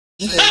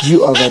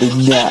You already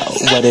know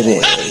what it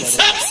is.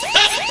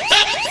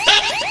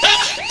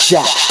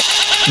 Jack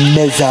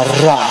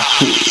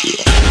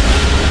Mizrahi.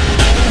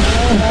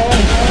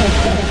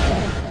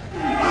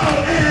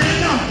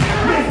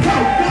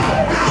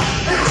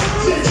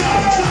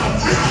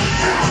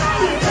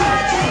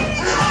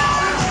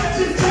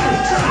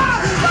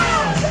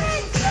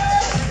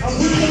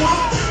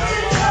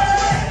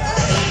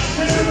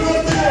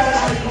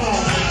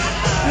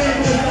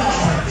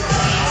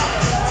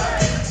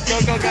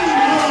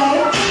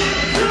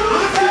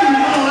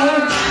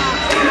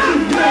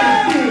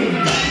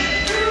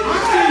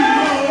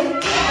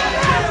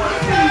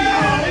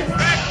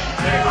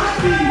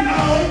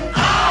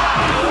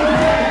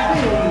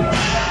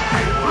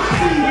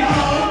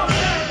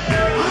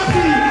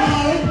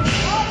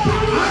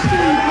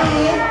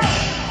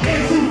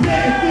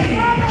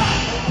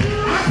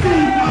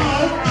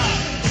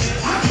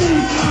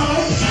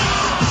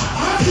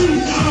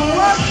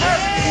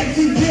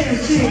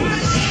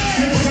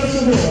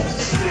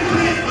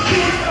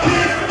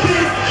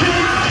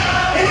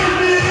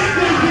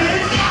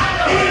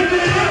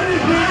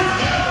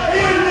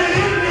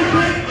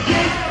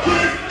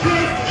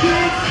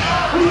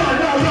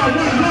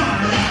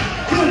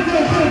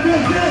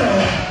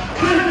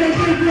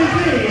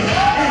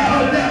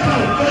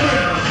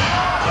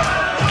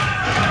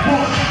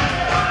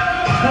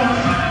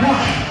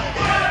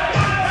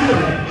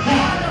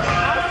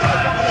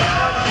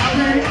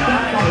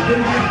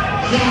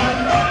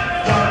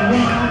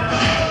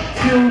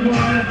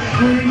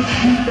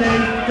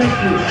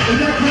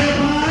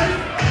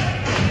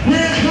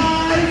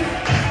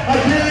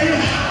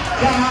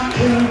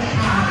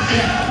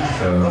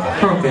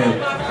 Okay,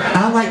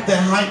 I like the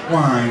hype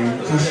wine.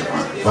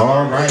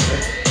 All right.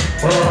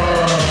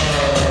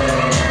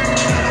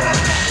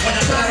 When I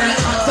feel like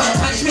don't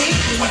touch me.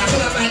 When I feel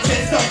like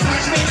this, don't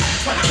touch me.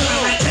 When I feel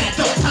like that,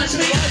 don't touch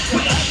me.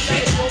 When I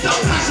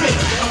don't touch me.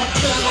 When I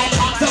feel like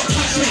don't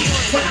touch me.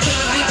 When I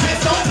feel like this,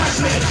 don't touch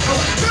me. When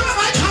I feel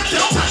like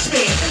don't touch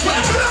me. When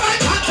I feel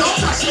like don't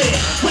touch me.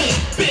 Wait,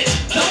 bitch,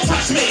 don't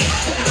touch me.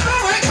 When I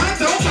feel like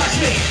don't touch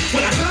me.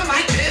 When I feel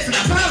like this and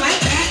I feel like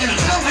that and I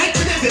feel like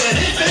this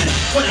and this.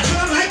 When I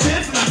feel like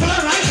this and I feel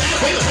like that.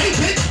 Wait,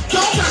 bitch,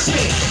 don't touch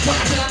me. When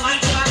I feel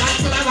like this,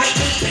 feel like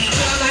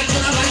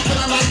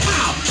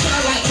how?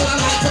 Feel like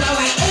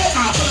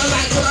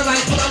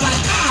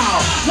ow.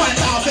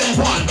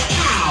 1001,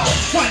 ow.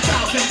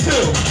 1002,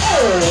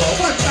 oh.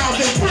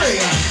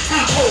 1003, I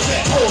hold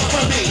that hold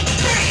for me.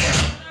 Bam.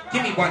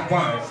 Give me one.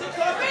 1,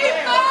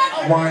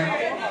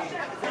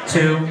 2.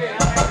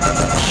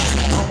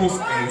 Almost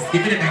ace.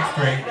 Give me the next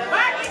 3.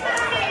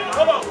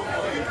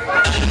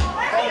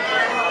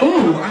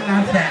 Ooh, I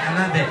love that.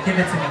 Give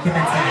it to me.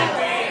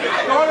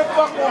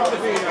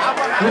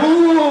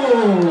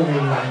 Ooh.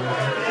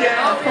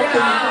 Yeah,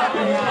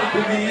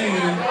 fuck me.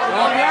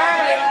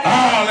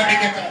 Oh, let me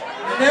get the...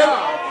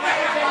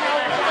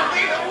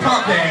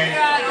 Okay. I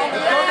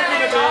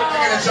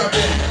gotta jump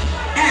in.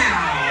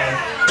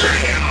 Ow.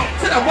 Bam.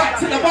 To the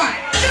what?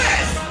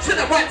 Yes. To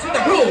the what? To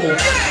the who?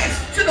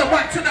 Yes. To the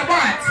what? Yes.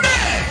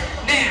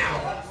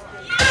 Now.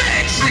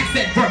 I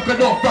said work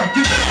it off, work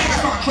you.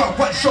 Start your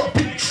one short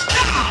beach.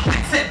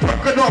 I said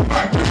work it off,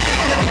 work you.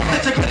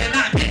 Let you put it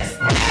on this.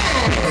 I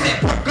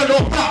said work it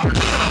off, work. I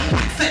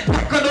said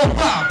work it off,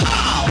 work. I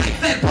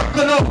said work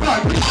it off,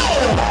 work.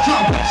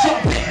 Your one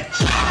short bitch.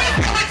 I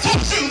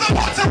told you the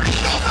Puerto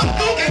Rico, some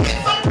food can get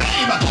some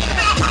fame.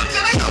 Now I'm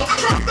telling you, I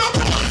crossed the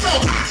board, so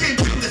I can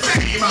do the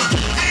same.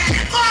 And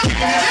it's fun,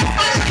 it's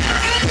fun, and I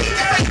need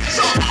to take the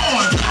show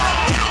on.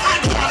 Now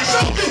I'm gonna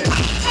show you. I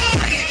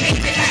can't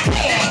get that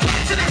on.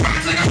 To the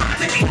right,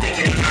 take it, take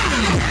it.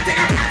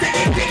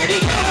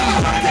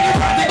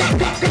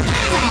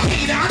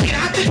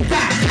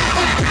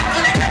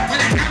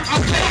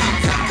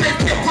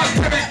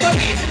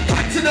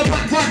 To the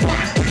 1, 2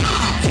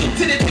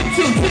 to the 2,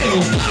 2, 2.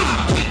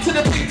 To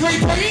the 3, 3, 3.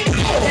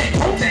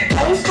 That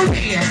goes for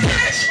me.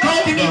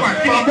 Give me 1,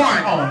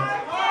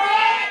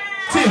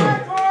 2.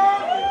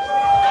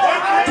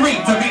 3,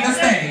 Davina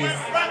stays.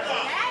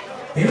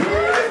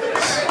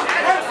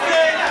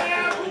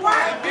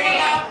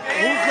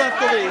 Who's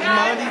left of it?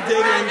 Imani,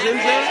 Data, and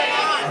Ginger?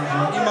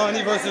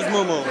 Imani versus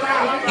Mumu.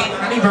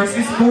 Imani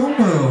versus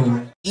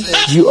Mumu.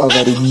 You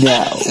already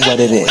know what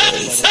it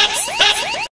is.